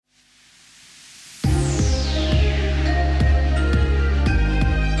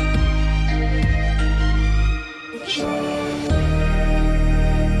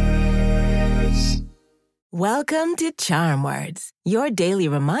Welcome to Charm Words, your daily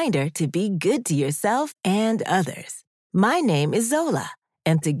reminder to be good to yourself and others. My name is Zola,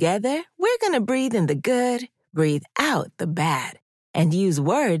 and together we're going to breathe in the good, breathe out the bad, and use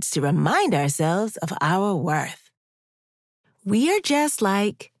words to remind ourselves of our worth. We are just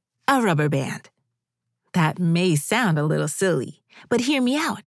like a rubber band. That may sound a little silly, but hear me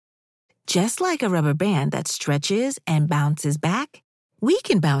out. Just like a rubber band that stretches and bounces back, we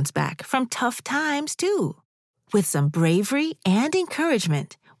can bounce back from tough times too. With some bravery and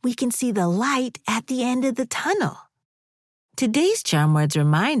encouragement, we can see the light at the end of the tunnel. Today's charm words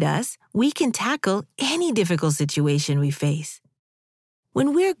remind us we can tackle any difficult situation we face.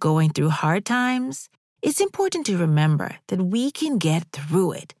 When we're going through hard times, it's important to remember that we can get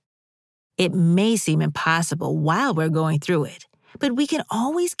through it. It may seem impossible while we're going through it, but we can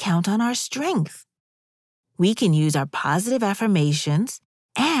always count on our strength. We can use our positive affirmations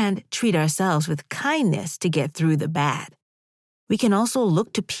and treat ourselves with kindness to get through the bad. We can also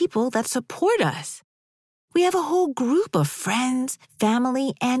look to people that support us. We have a whole group of friends,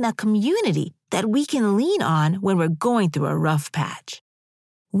 family, and a community that we can lean on when we're going through a rough patch.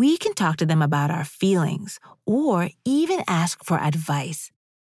 We can talk to them about our feelings or even ask for advice.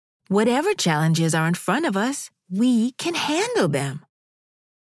 Whatever challenges are in front of us, we can handle them.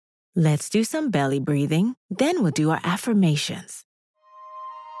 Let's do some belly breathing, then we'll do our affirmations.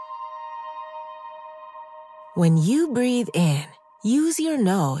 When you breathe in, use your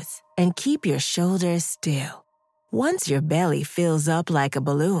nose and keep your shoulders still. Once your belly fills up like a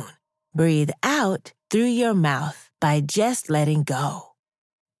balloon, breathe out through your mouth by just letting go.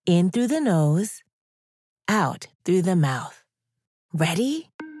 In through the nose, out through the mouth. Ready?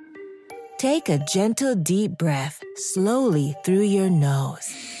 Take a gentle deep breath slowly through your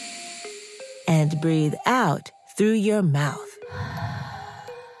nose and breathe out through your mouth.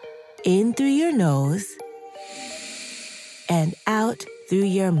 In through your nose and out through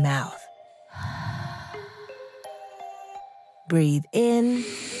your mouth. Breathe in,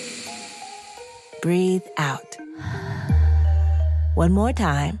 breathe out. One more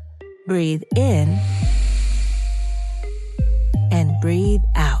time. Breathe in and breathe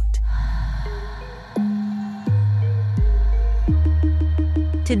out.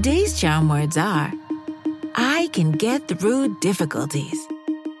 Today's charm words are, I can get through difficulties.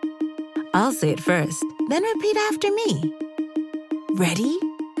 I'll say it first, then repeat after me. Ready?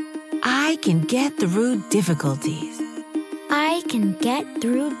 I can get through difficulties. I can get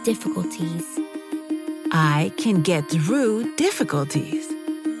through difficulties. I can get through difficulties.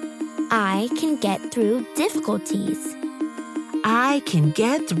 I can get through difficulties. I can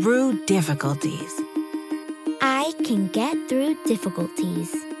get through difficulties. I can get through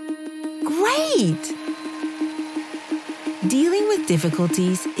difficulties. Great! Dealing with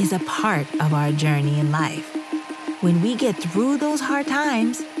difficulties is a part of our journey in life. When we get through those hard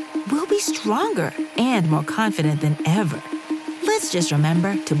times, we'll be stronger and more confident than ever. Let's just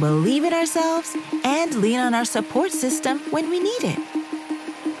remember to believe in ourselves and lean on our support system when we need it.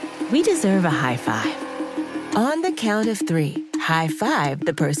 We deserve a high five. On the count of 3, high five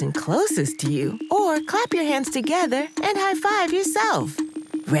the person closest to you, or clap your hands together and high five yourself.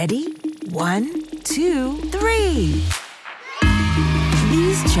 Ready? 1, 2, 3.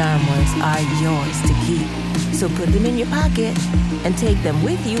 These charm words are yours to keep, so put them in your pocket and take them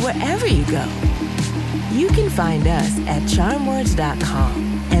with you wherever you go. You can find us at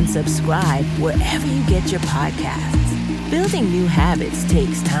charmwords.com and subscribe wherever you get your podcasts. Building new habits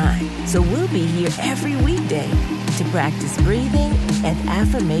takes time, so we'll be here every weekday to practice breathing and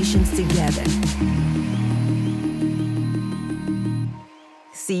affirmations together.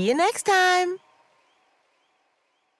 See you next time.